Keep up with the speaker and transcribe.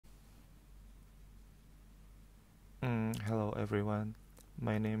Hello everyone,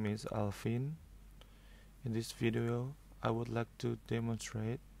 my name is Alvin. In this video, I would like to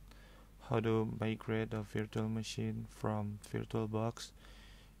demonstrate how to migrate a virtual machine from VirtualBox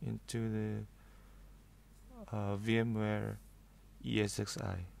into the VMware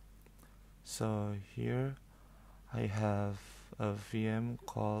ESXi. So here I have a VM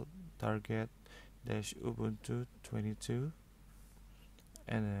called target-ubuntu 22,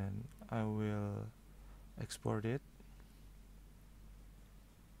 and then I will export it.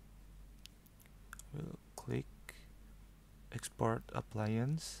 We'll click export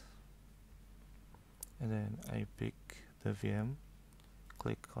appliance, and then I pick the VM,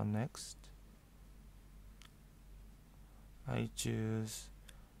 click on next. I choose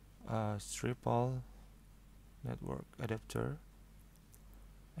strip all network adapter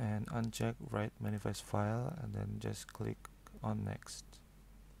and uncheck write manifest file, and then just click on next.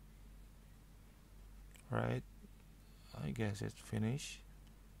 Right, I guess it's finished.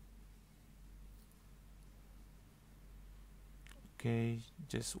 Okay,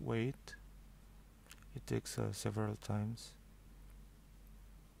 just wait. It takes several times.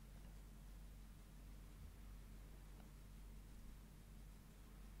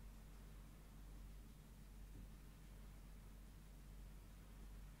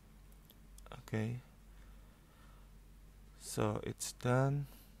 Okay, so it's done.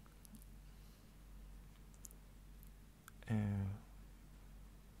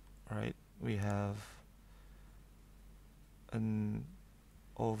 Right, we have an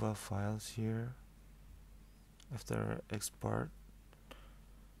OVA files here after export.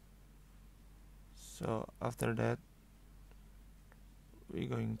 So after that, we're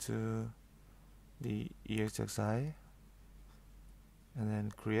going to the ESXi and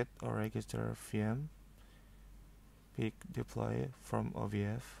then create or register VM, pick deploy from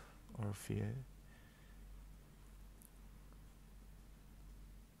OVF or VA,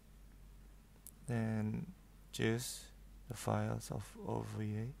 then choose the files of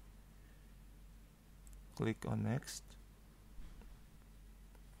OVA, click on next,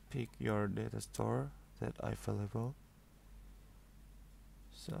 pick your data store that available,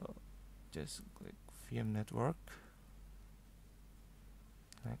 so just click VM network,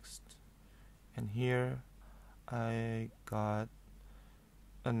 next, and here I got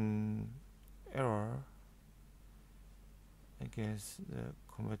an error. I guess the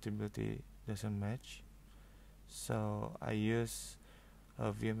compatibility doesn't match, so I use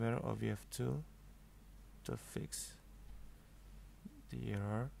a VMware OVF tool to fix the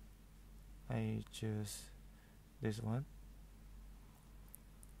error. I choose this one.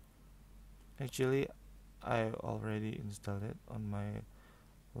 Actually, I already installed it on my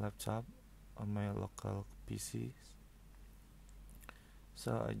laptop, on my local PC,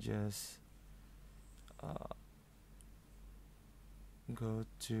 so I just go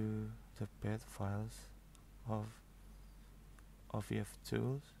to the path files of OVF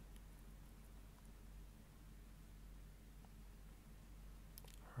tools,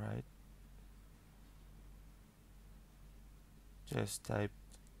 right, just type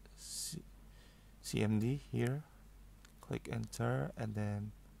cmd here, click enter, and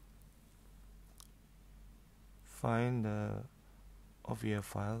then find the OVF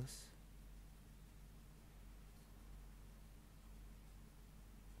files,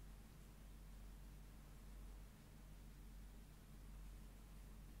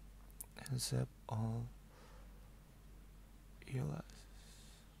 and zip all ELS.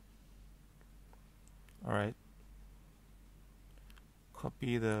 Alright,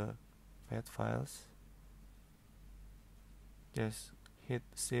 copy the path files, just hit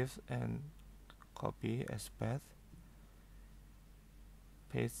shift and copy as path,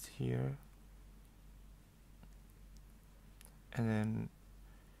 paste here, and then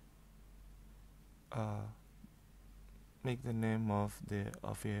make the name of the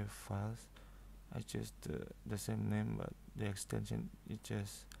OVF files. I choose the same name, but the extension is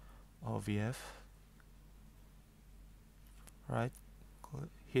just OVF. Right,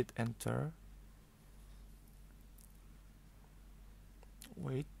 hit enter,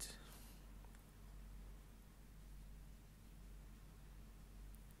 wait,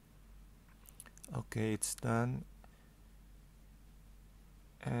 okay, it's done,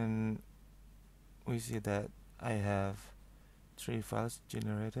 and we see that I have 3 files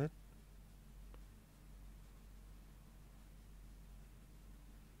generated.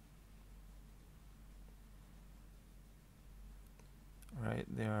 Right,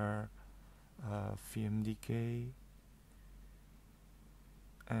 there are VMDK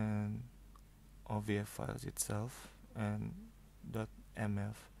and OVF files itself and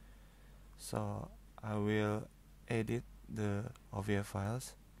 .mf. So I will edit the OVF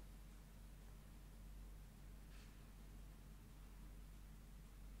files.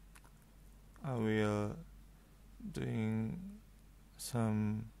 I will doing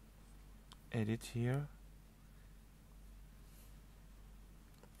some edit here.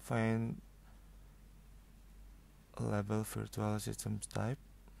 Find a label virtual systems type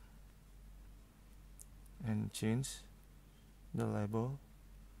and change the label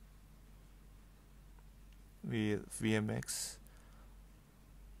with VMX.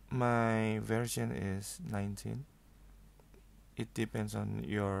 My version is 19. It depends on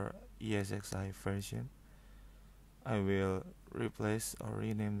your ESXi version. I will replace or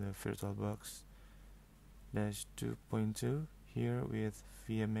rename the VirtualBox -2.2 here with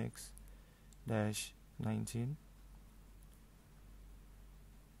VMX -19.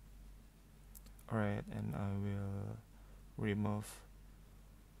 Alright, and I will remove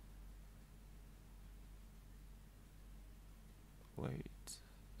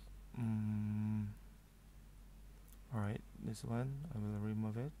alright, this one I will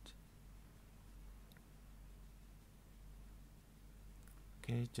remove it.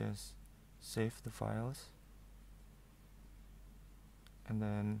 Okay, just save the files and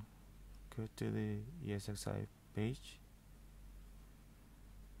then go to the ESXi page.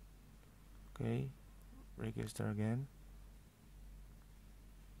 Okay, register again,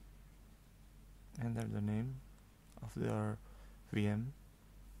 enter the name of your VM,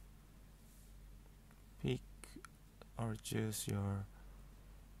 pick or choose your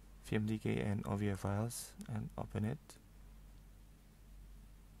VMDK and OVF files and open it.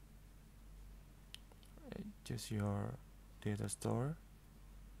 Choose your data store,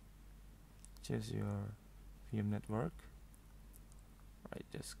 choose your VM network. Right,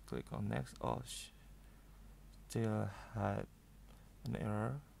 just click on next. Oh, still had an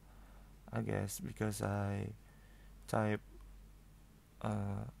error, I guess, because I type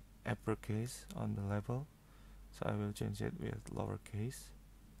uppercase on the label, so I will change it with lowercase.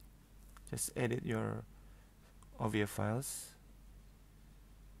 Just edit your OVF files.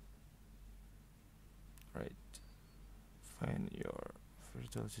 Right, find your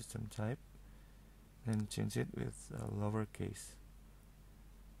virtual system type, then change it with lowercase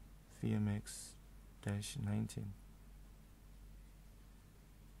VMX-19.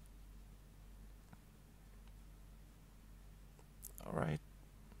 Alright,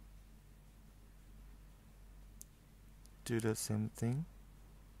 do the same thing.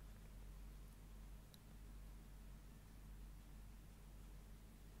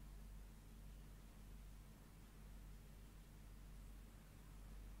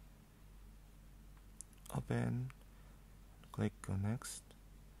 Open, click on next,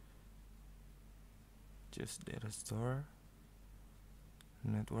 just data store,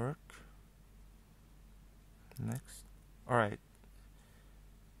 network, next. Alright,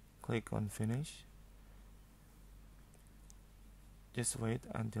 click on finish. Just wait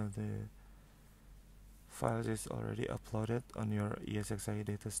until the file is already uploaded on your ESXi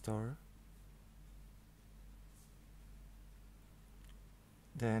data store.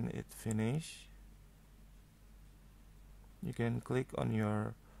 Then it finish. You can click on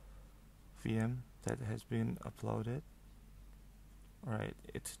your VM that has been uploaded. Alright,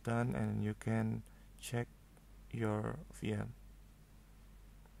 it's done and you can check your VM.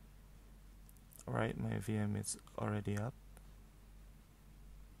 Alright, my VM is already up.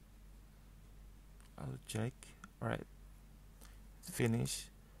 I'll check. Alright, it's finished.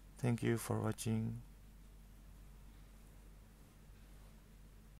 Thank you for watching.